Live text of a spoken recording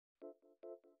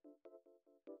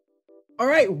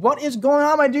Alright, what is going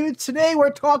on, my dudes? Today we're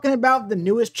talking about the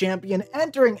newest champion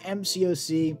entering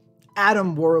MCOC,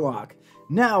 Adam Warlock.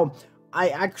 Now, I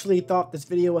actually thought this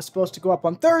video was supposed to go up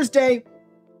on Thursday.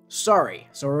 Sorry,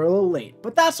 so we're a little late,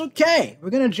 but that's okay. We're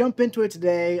gonna jump into it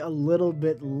today a little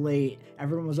bit late.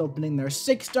 Everyone was opening their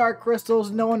 6-star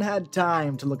crystals. No one had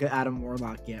time to look at Adam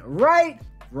Warlock yet, right?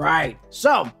 Right.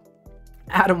 So,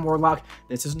 Adam Warlock,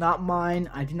 this is not mine.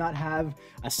 I do not have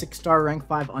a 6-star rank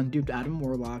 5 unduped Adam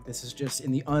Warlock. This is just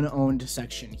in the unowned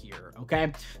section here,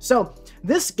 okay? So,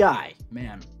 this guy,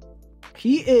 man,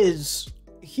 he's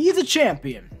a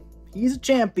champion. He's a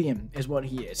champion is what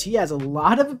he is. He has a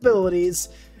lot of abilities,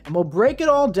 and we'll break it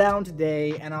all down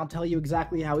today, and I'll tell you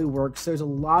exactly how he works. There's a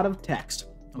lot of text.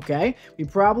 Okay, we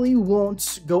probably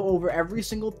won't go over every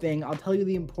single thing. I'll tell you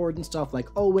the important stuff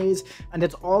like always, and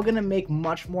it's all gonna make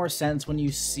much more sense when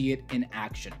you see it in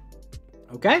action.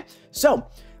 Okay, so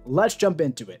let's jump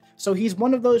into it. So he's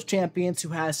one of those champions who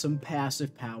has some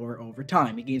passive power over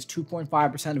time. He gains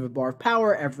 2.5% of a bar of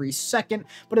power every second,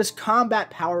 but his combat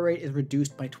power rate is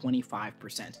reduced by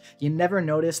 25%. You never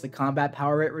notice the combat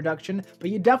power rate reduction, but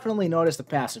you definitely notice the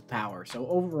passive power. So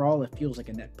overall, it feels like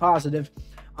a net positive.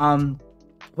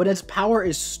 When his power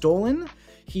is stolen,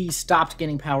 he stopped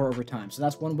gaining power over time. So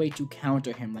that's one way to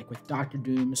counter him, like with Dr.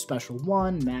 Doom Special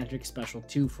 1, Magic Special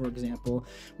 2, for example.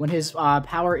 When his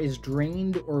power is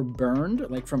drained or burned,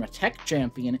 like from a tech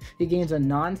champion, he gains a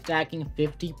non-stacking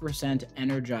 50%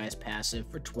 energized passive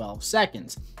for 12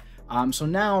 seconds. So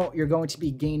now you're going to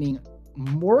be gaining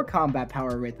more combat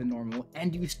power rate than normal,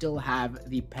 and you still have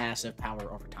the passive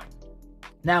power over time.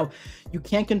 Now, you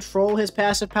can't control his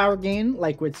passive power gain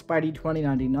like with Spidey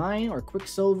 2099 or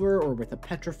Quicksilver or with a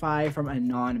Petrify from a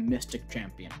non-Mystic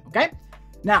champion, okay?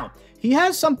 Now, he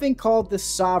has something called the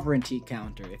Sovereignty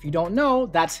counter. If you don't know,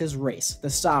 that's his race,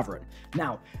 the Sovereign.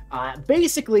 Now,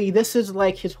 basically, this is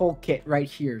like his whole kit right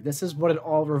here. This is what it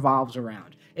all revolves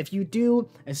around. If you do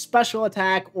a special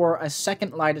attack or a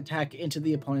second light attack into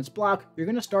the opponent's block, you're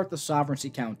going to start the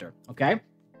Sovereignty counter, okay?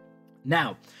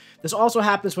 Now, this also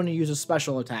happens when you use a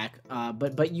special attack,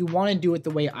 but you want to do it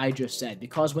the way I just said,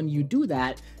 because when you do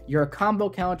that, your combo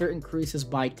counter increases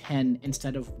by 10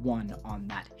 instead of 1 on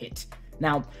that hit.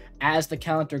 Now, as the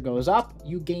counter goes up,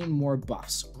 you gain more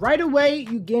buffs. Right away,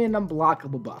 you gain an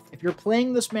unblockable buff. If you're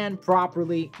playing this man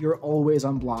properly, you're always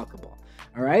unblockable.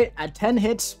 Alright? At 10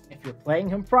 hits, if you're playing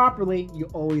him properly, you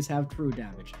always have true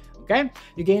damage. Okay?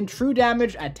 You gain true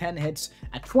damage at 10 hits.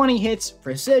 At 20 hits,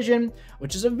 precision,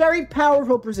 which is a very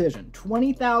powerful precision.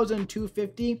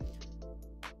 20,250.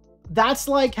 That's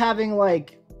like having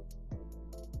like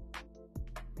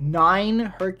 9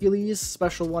 Hercules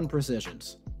Special 1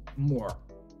 precisions. More.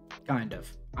 Kind of.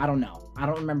 I don't know. I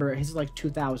don't remember. His is like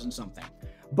 2,000 something.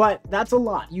 But that's a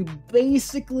lot. You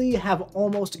basically have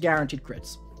almost guaranteed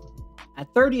crits. At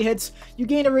 30 hits, you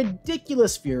gain a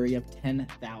ridiculous Fury of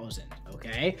 10,000,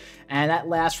 okay? And that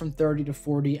lasts from 30 to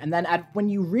 40, and then when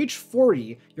you reach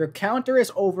 40, your counter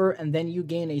is over, and then you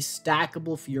gain a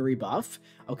stackable Fury buff,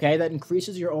 okay? That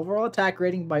increases your overall attack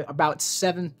rating by about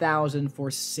 7,000 for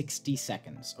 60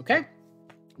 seconds, okay?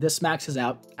 This maxes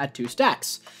out at 2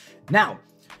 stacks. Now,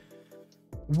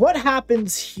 what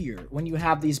happens here when you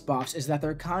have these buffs is that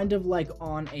they're kind of like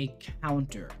on a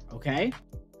counter, okay?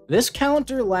 This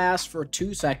counter lasts for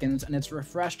 2 seconds, and it's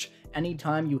refreshed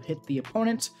anytime you hit the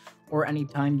opponent, or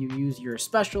anytime you use your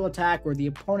special attack, or the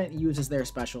opponent uses their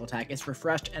special attack. It's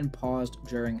refreshed and paused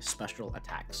during special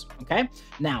attacks, okay?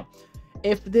 Now,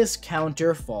 if this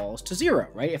counter falls to 0,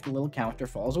 right? If the little counter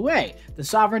falls away, the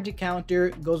Sovereignty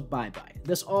counter goes bye-bye.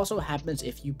 This also happens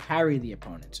if you parry the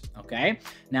opponent, okay?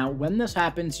 Now, when this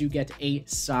happens, you get a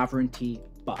Sovereignty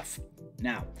buff.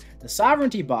 Now, the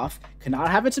Sovereignty buff cannot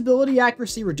have its ability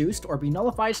accuracy reduced or be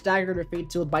nullified, staggered, or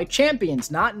fate sealed by champions,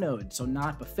 not nodes. So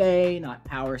not Buffet, not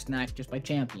Power Snack, just by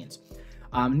champions.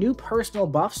 New personal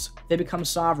buffs, they become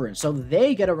sovereign, so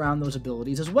they get around those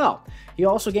abilities as well. He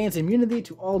also gains immunity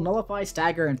to all nullify,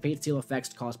 stagger, and fate seal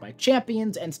effects caused by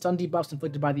champions, and stun debuffs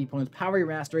inflicted by the opponent's power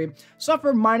mastery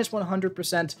suffer minus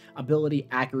 100% ability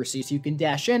accuracy, so you can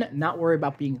dash in, not worry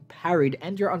about being parried,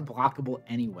 and you're unblockable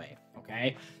anyway,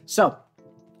 okay? So,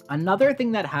 another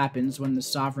thing that happens when the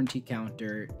Sovereignty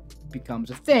counter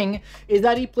becomes a thing is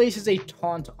that he places a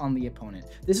taunt on the opponent.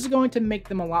 This is going to make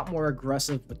them a lot more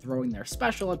aggressive with throwing their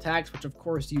special attacks, which of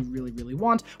course you really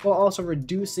want, while also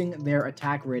reducing their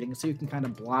attack rating so you can kind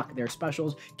of block their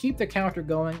specials, keep the counter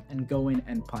going, and go in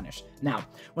and punish. Now,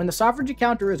 when the Sovereignty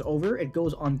counter is over, it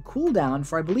goes on cooldown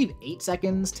for I believe 8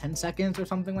 seconds, 10 seconds, or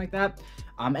something like that.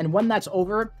 And when that's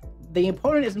over, the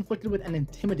opponent is inflicted with an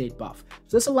Intimidate buff.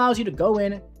 So this allows you to go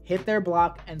in, hit their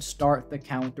block, and start the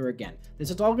counter again. This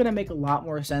is all going to make a lot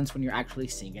more sense when you're actually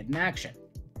seeing it in action.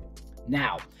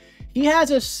 Now, he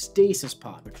has a stasis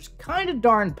pod, which is kind of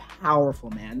darn powerful,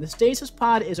 man. The stasis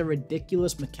pod is a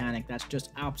ridiculous mechanic that's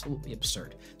just absolutely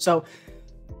absurd. So,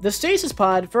 the stasis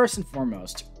pod, first and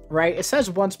foremost, right, it says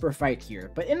once per fight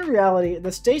here, but in reality,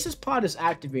 the stasis pod is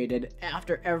activated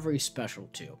after every special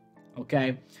 2,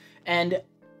 okay? And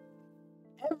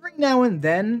every now and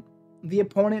then, the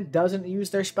opponent doesn't use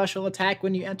their special attack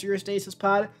when you enter your stasis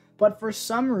pod, but for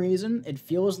some reason, it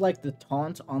feels like the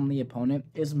taunt on the opponent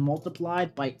is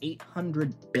multiplied by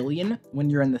 800 billion when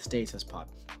you're in the stasis pod.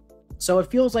 So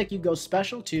it feels like you go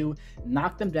special 2,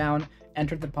 knock them down,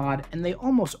 enter the pod, and they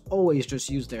almost always just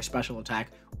use their special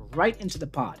attack right into the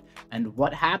pod. And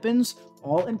what happens?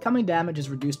 All incoming damage is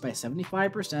reduced by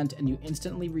 75%, and you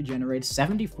instantly regenerate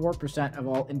 74% of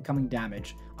all incoming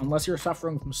damage, unless you're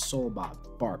suffering from Soul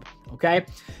Barb, okay?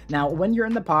 Now, when you're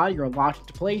in the pod, you're locked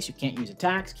into place, you can't use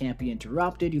attacks, can't be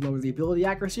interrupted, you lower the ability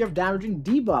accuracy of damaging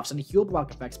debuffs and heal block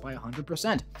effects by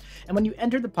 100%. And when you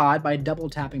enter the pod by double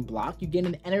tapping block, you gain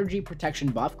an energy protection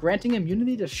buff, granting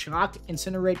immunity to shock,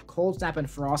 incinerate, cold snap, and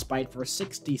frostbite for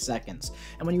 60 seconds.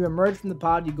 And when you emerge from the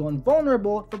pod, you go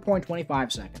invulnerable for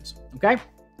 0.25 seconds, okay?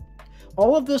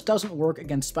 All of this doesn't work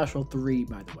against Special 3,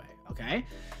 by the way, okay?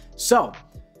 So,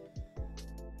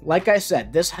 like I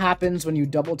said, this happens when you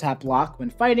double tap block when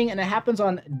fighting, and it happens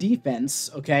on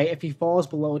defense, okay, if he falls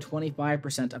below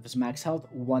 25% of his max health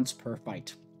once per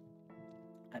fight.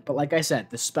 But like I said,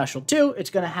 the Special 2, it's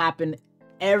going to happen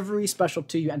every Special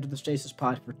 2 you enter the stasis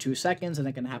pod for 2 seconds, and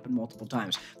it can happen multiple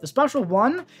times. The Special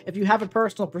 1, if you have a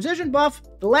personal precision buff,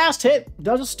 the last hit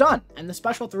does a stun. And the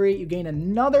Special 3, you gain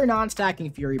another non-stacking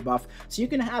Fury buff, so you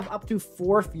can have up to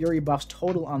 4 Fury buffs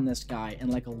total on this guy in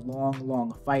like a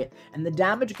long fight. And the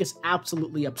damage gets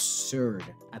absolutely absurd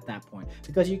at that point,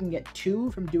 because you can get 2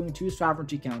 from doing 2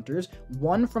 sovereignty counters,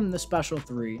 1 from the Special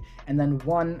 3, and then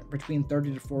 1 between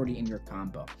 30 to 40 in your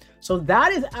combo. So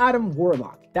that is Adam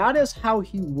Warlock. That is how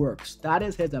he works. That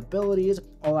is his abilities,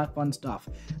 all that fun stuff.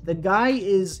 The guy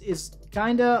is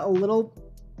kind of a little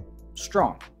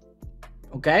strong,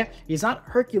 okay? He's not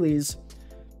Hercules.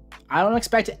 I don't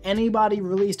expect anybody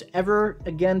released ever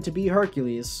again to be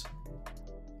Hercules,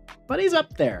 but he's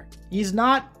up there. He's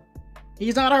not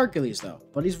Hercules though,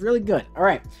 but he's really good. All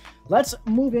right, let's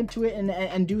move into it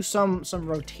and do some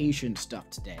rotation stuff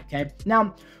today, okay?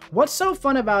 Now, what's so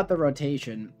fun about the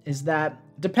rotation is that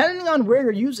depending on where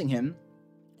you're using him,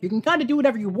 you can kind of do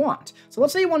whatever you want. So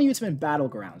let's say you want to use him in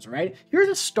Battlegrounds, right? Here's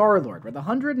a Star-Lord with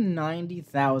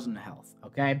 190,000 health,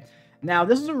 okay? Now,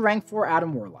 this is a rank 4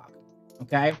 Adam Warlock,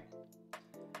 okay?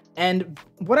 And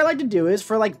what I like to do is,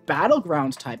 for like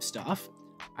Battlegrounds type stuff,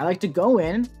 I like to go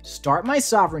in, start my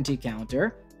sovereignty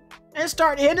counter, and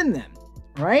start hitting them,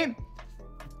 right?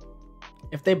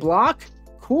 If they block,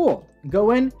 cool.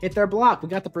 Go in, hit their block. We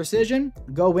got the precision.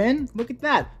 Go in. Look at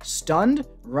that. Stunned,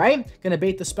 right? Gonna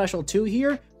bait the Special 2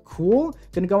 here. Cool.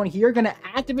 Gonna go in here. Gonna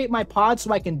activate my pod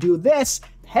so I can do this.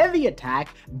 Heavy attack,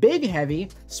 big heavy,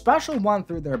 Special 1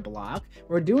 through their block.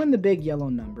 We're doing the big yellow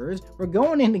numbers. We're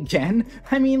going in again.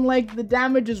 I mean, like, the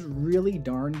damage is really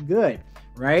darn good,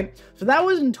 right? So that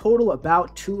was in total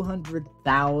about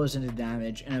 200,000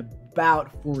 damage in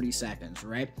about 40 seconds,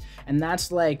 right? And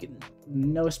that's like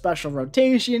no special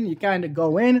rotation. You kind of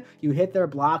go in, you hit their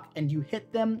block, and you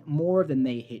hit them more than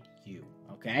they hit you,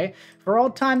 okay? For all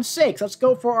time's sakes, let's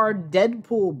go for our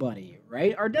Deadpool buddy,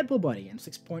 right? Our Deadpool buddy in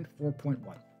 6.4.1.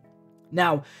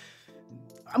 Now,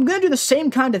 I'm going to do the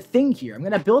same kind of thing here. I'm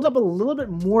going to build up a little bit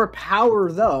more power,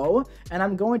 though, and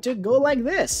I'm going to go like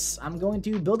this. I'm going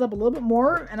to build up a little bit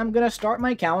more, and I'm going to start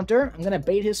my counter. I'm going to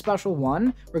bait his Special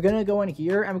 1. We're going to go in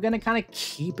here, and we're going to kind of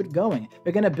keep it going.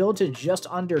 We're going to build to just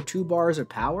under 2 bars of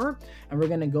power, and we're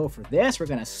going to go for this. We're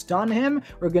going to stun him.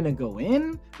 We're going to go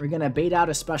in. We're going to bait out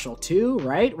a Special 2,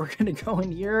 right? We're going to go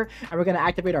in here, and we're going to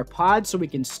activate our pod so we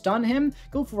can stun him.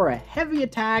 Go for a heavy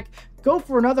attack. Go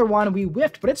for another one. We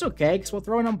whiffed, but it's okay, because we'll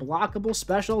throw an unblockable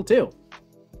Special too.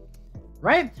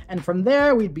 Right? And from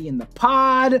there, we'd be in the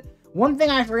pod. One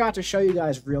thing I forgot to show you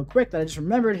guys real quick that I just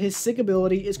remembered, his sick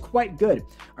ability is quite good.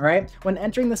 Alright? When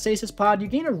entering the stasis pod, you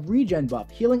gain a regen buff,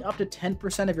 healing up to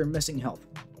 10% of your missing health,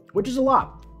 which is a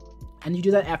lot. And you do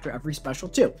that after every Special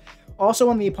too. Also,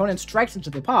 when the opponent strikes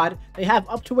into the pod, they have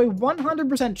up to a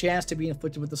 100% chance to be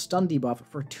inflicted with a stun debuff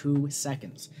for 2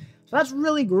 seconds. So that's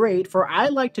really great for, I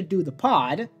like to do the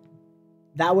pod,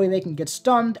 that way they can get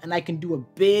stunned and I can do a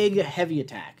big heavy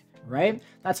attack, right?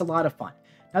 That's a lot of fun.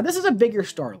 Now this is a bigger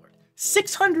Star-Lord,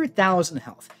 600,000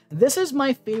 health. This is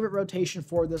my favorite rotation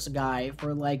for this guy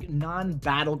for like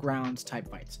non-battlegrounds type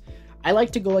fights. I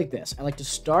like to go like this. I like to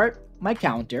start my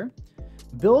counter,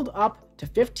 build up to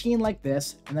 15 like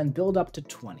this, and then build up to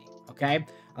 20, okay?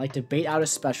 I like to bait out a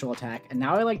special attack, and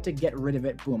now I like to get rid of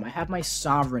it. Boom, I have my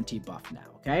sovereignty buff now,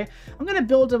 okay? I'm going to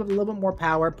build up a little bit more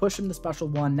power, push him to special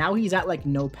 1. Now he's at, like,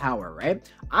 no power, right?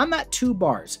 I'm at 2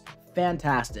 bars.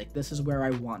 Fantastic. This is where I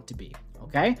want to be,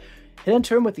 okay? Hit in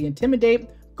turn with the Intimidate,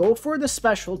 go for the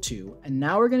special 2, and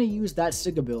now we're going to use that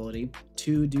Sig ability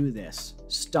to do this.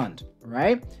 Stunned,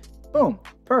 right? Boom.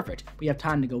 Perfect. We have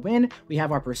time to go in. We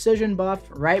have our precision buff,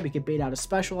 right? We could bait out a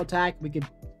special attack. We could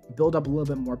build up a little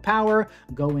bit more power,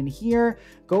 go in here,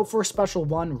 go for special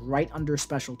 1 right under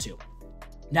special 2.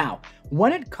 Now,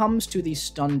 when it comes to the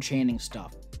stun chaining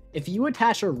stuff, if you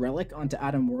attach a relic onto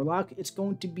Adam Warlock, it's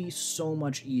going to be so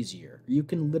much easier. You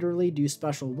can literally do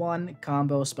special 1,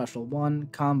 combo, special 1,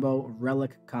 combo,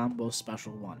 relic, combo,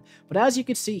 special 1. But as you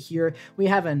can see here, we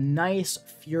have a nice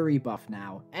fury buff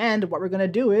now. And what we're going to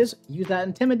do is use that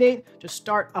Intimidate to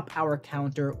start up our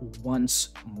counter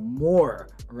once more,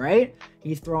 right?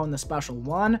 He's throwing the special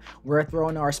 1, we're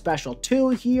throwing our special 2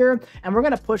 here, and we're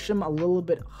going to push him a little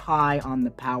bit high on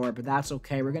the power, but that's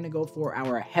okay. We're going to go for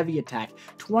our heavy attack,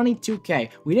 22k.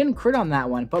 We didn't crit on that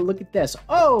one, but look at this.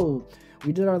 Oh,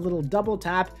 we did our little double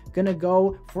tap. Gonna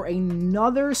go for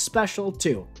another special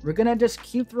 2. We're gonna just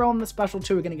keep throwing the special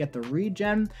 2. We're gonna get the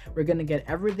regen. We're gonna get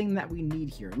everything that we need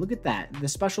here. Look at that. The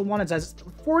special 1 is as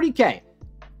 40k.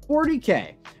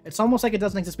 40k. It's almost like it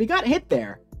doesn't exist. We got hit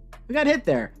there. We got hit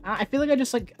there. I feel like I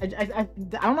just like, I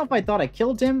don't know if I thought I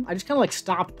killed him. I just kind of like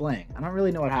stopped playing. I don't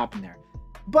really know what happened there.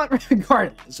 But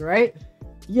regardless, right?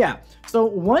 Yeah. So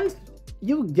once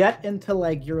you get into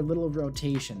like your little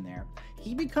rotation there,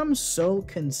 he becomes so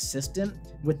consistent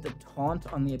with the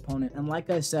taunt on the opponent. And like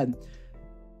I said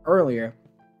earlier,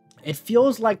 it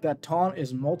feels like that taunt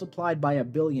is multiplied by a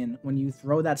billion when you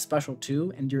throw that special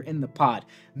 2 and you're in the pod.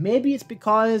 Maybe it's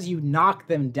because you knock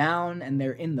them down and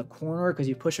they're in the corner because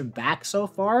you push them back so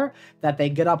far that they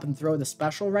get up and throw the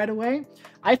special right away.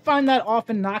 I find that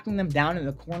often knocking them down in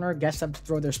the corner gets them to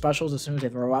throw their specials as soon as they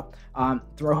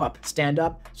stand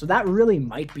up. So that really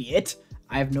might be it.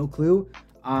 I have no clue.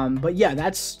 But yeah,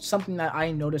 that's something that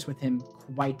I noticed with him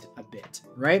quite a bit,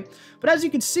 right? But as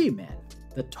you can see, man,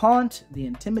 the taunt, the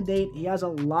intimidate, he has a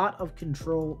lot of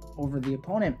control over the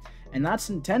opponent, and that's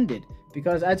intended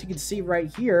because as you can see right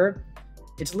here,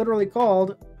 it's literally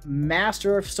called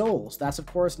Master of Souls. That's of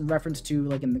course in reference to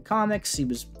like in the comics, he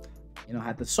was, you know,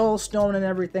 had the soul stone and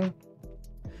everything.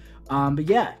 But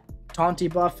yeah, taunt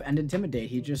buff and intimidate,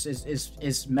 he just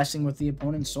is messing with the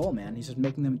opponent's soul, man. He's just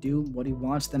making them do what he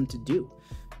wants them to do.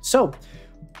 So,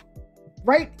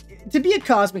 right, to be a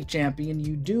cosmic champion,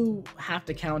 you do have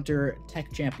to counter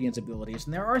tech champions' abilities,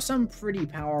 and there are some pretty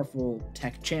powerful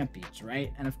tech champions,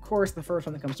 right? And of course, the first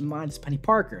one that comes to mind is Penny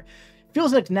Parker.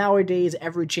 Feels like nowadays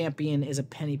every champion is a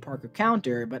Penny Parker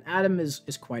counter, but Adam is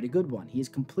quite a good one. He's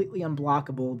completely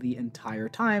unblockable the entire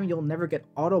time. You'll never get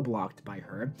auto-blocked by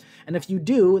her. And if you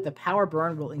do, the power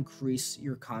burn will increase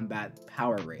your combat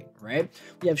power rate, right?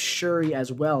 We have Shuri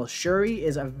as well. Shuri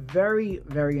is a very,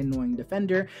 very annoying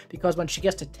defender because when she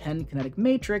gets to 10 kinetic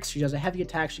matrix, she does a heavy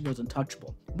attack, she goes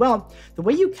untouchable. Well, the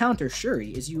way you counter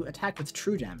Shuri is you attack with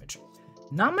true damage.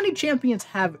 Not many champions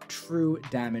have true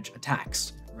damage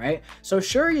attacks, right? So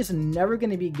Shuri is never going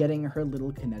to be getting her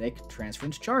little kinetic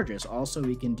transference charges. Also,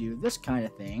 we can do this kind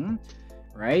of thing,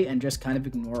 right? And just kind of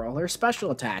ignore all her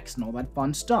special attacks and all that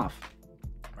fun stuff,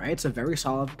 right? It's a very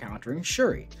solid for countering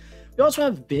Shuri. We also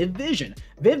have Viv Vision.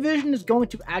 Viv Vision is going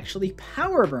to actually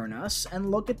power burn us,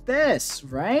 and look at this,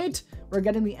 right? We're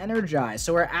getting the Energize,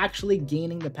 so we're actually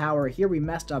gaining the power here. We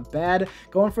messed up bad,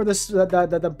 going for this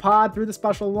the pod through the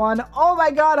special 1. Oh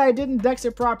my god, I didn't dex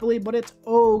it properly, but it's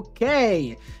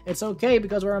okay. It's okay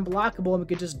because we're unblockable and we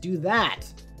could just do that.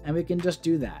 And we can just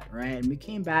do that, right? And we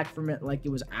came back from it like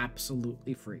it was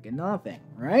absolutely freaking nothing,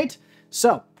 right?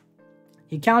 So,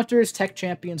 he counters tech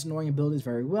champions' annoying abilities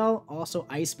very well. Also,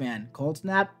 Iceman. Cold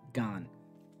Snap, gone.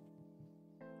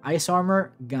 Ice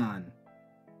Armor, gone.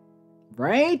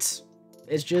 Right?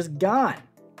 It's just gone.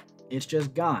 It's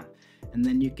just gone. And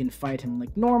then you can fight him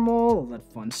like normal, all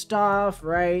that fun stuff,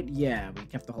 right? Yeah, we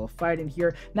kept the whole fight in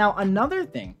here. Now, another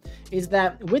thing is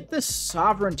that with the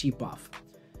Sovereignty buff,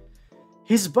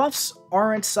 his buffs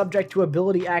aren't subject to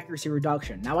ability accuracy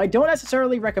reduction. Now, I don't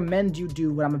necessarily recommend you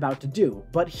do what I'm about to do,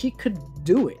 but he could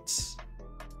do it.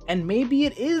 And maybe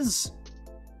it is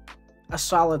a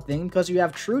solid thing because you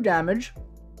have true damage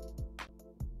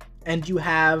and you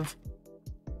have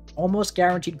almost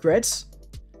guaranteed crits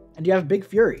and you have big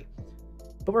fury.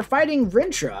 But we're fighting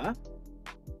Rintra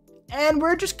And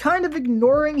we're just kind of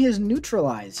ignoring his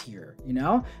neutralize here, you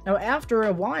know? Now, after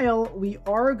a while, we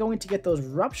are going to get those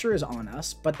ruptures on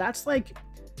us, but that's like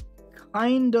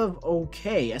kind of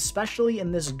okay, especially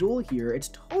in this duel here. It's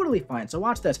totally fine. So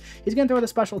watch this. He's going to throw the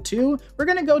special 2. We're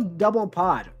going to go double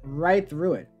pod right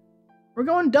through it. We're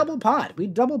going double pod. We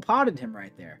double podded him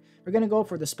right there. We're going to go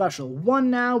for the special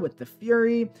 1 now with the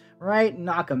Fury, right?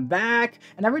 Knock him back.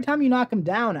 And every time you knock him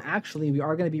down, actually, we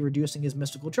are going to be reducing his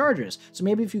mystical charges. So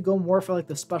maybe if you go more for like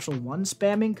the special 1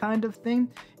 spamming kind of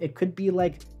thing, it could be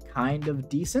like kind of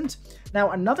decent.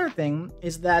 Now, another thing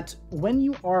is that when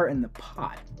you are in the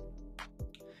pod,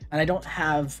 and I don't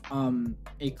have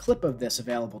a clip of this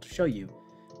available to show you,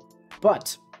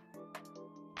 but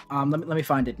let me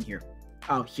find it in here.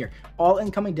 Oh, here. All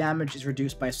incoming damage is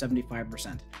reduced by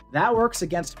 75%. That works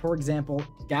against, for example,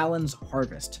 Galen's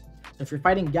Harvest. So if you're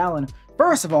fighting Galen,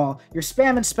 first of all, you're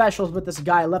spamming specials with this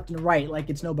guy left and right like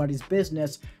it's nobody's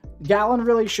business. Galen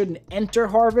really shouldn't enter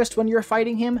Harvest when you're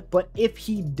fighting him, but if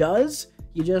he does,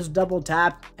 you just double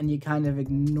tap and you kind of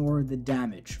ignore the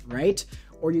damage, right?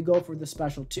 Or you go for the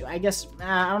special 2. I guess,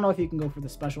 I don't know if you can go for the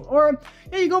special, or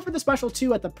yeah, you go for the special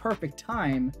 2 at the perfect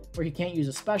time where you can't use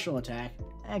a special attack.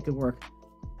 It could work.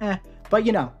 But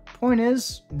you know, point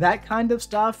is, that kind of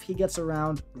stuff he gets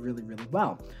around really, really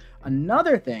well.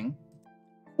 Another thing,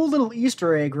 cool little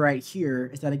Easter egg right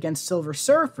here, is that against Silver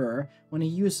Surfer, when he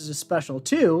uses a special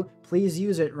 2, please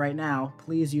use it right now.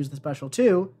 Please use the special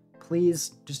 2.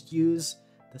 Please just use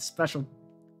the special...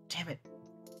 Damn it.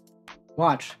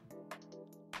 Watch.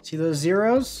 See those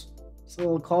zeros? It's a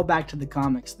little callback to the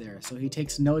comics there. So he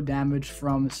takes no damage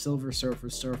from Silver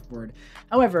Surfer's surfboard.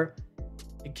 However,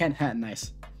 it can't hat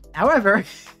nice. However,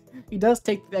 he does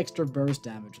take the extra burst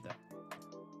damage though.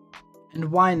 And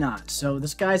why not? So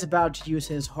this guy's about to use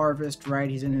his harvest, right?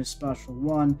 He's in his special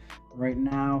 1 right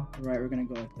now. Right, we're gonna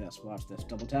go like this. Watch this.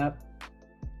 Double tap.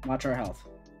 Watch our health.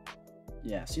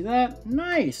 Yeah, see that?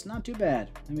 Nice, not too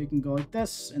bad. And we can go like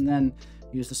this, and then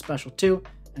use the special 2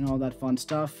 and all that fun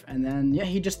stuff. And then yeah,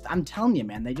 I'm telling you,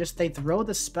 man, they throw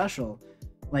the special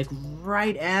like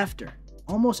right after.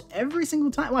 Almost every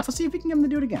single time. Watch, let's see if we can get him to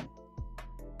do it again.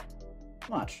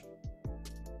 Watch.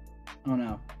 Oh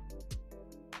no.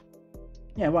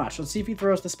 Yeah, watch. Let's see if he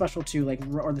throws the special 2, like,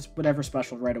 or this whatever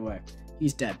special right away.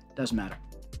 He's dead. Doesn't matter.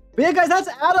 But yeah, guys, that's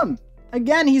Adam.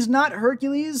 Again, he's not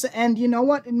Hercules, and you know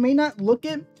what? It may not look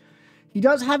it. He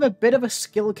does have a bit of a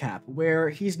skill cap where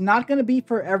he's not going to be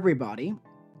for everybody.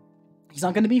 He's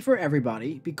not going to be for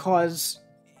everybody because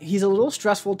he's a little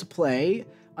stressful to play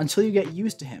until you get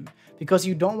used to him. Because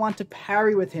you don't want to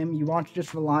parry with him, you want to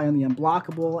just rely on the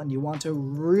unblockable, and you want to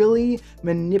really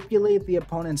manipulate the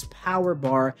opponent's power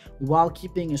bar while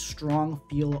keeping a strong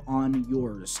feel on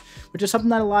yours. Which is something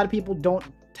that a lot of people don't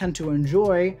tend to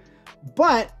enjoy,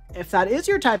 but if that is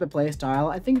your type of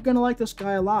playstyle, I think you're going to like this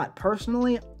guy a lot.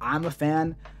 Personally, I'm a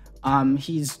fan.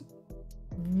 He's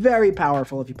very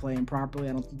powerful if you play him properly.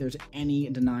 I don't think there's any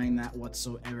denying that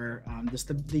whatsoever. Just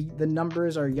the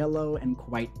numbers are yellow and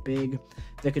quite big.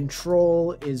 The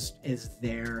control is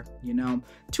there, you know.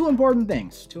 Two important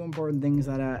things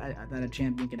that a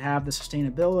champion can have. The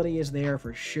sustainability is there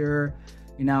for sure.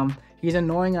 You know, he's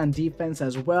annoying on defense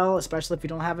as well, especially if you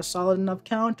don't have a solid enough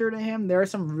counter to him. There are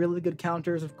some really good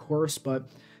counters, of course, but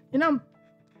you know,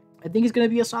 I think he's going to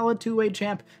be a solid two-way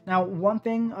champ. Now, one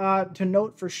thing to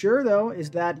note for sure, though, is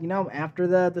that, you know, after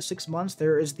the 6 months,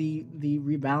 there is the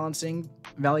rebalancing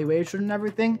evaluation and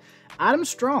everything. Adam's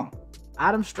strong.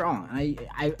 Adam's strong.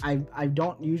 I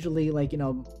don't usually, like, you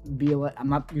know, I'm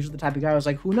not usually the type of guy who's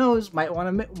like, who knows, might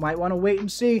want to wait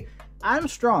and see.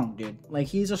 Adam's strong, dude. Like,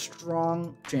 he's a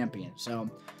strong champion. So,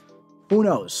 who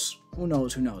knows? Who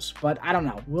knows? But I don't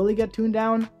know. Will he get tuned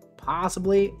down?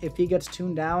 Possibly. If he gets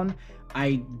tuned down,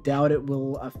 I doubt it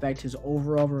will affect his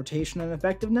overall rotation and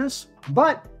effectiveness.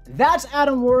 But that's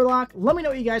Adam Warlock. Let me know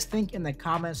what you guys think in the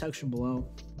comment section below.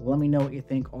 Let me know what you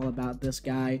think all about this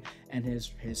guy and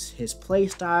his play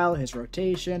style, his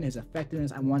rotation, his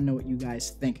effectiveness. I want to know what you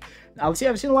guys think. I've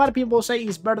seen a lot of people say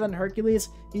he's better than Hercules.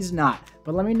 He's not.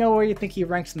 But let me know where you think he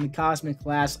ranks in the Cosmic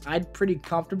class. I'd pretty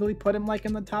comfortably put him like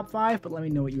in the top 5, but let me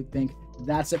know what you think.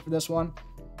 That's it for this one.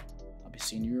 I'll be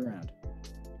seeing you around.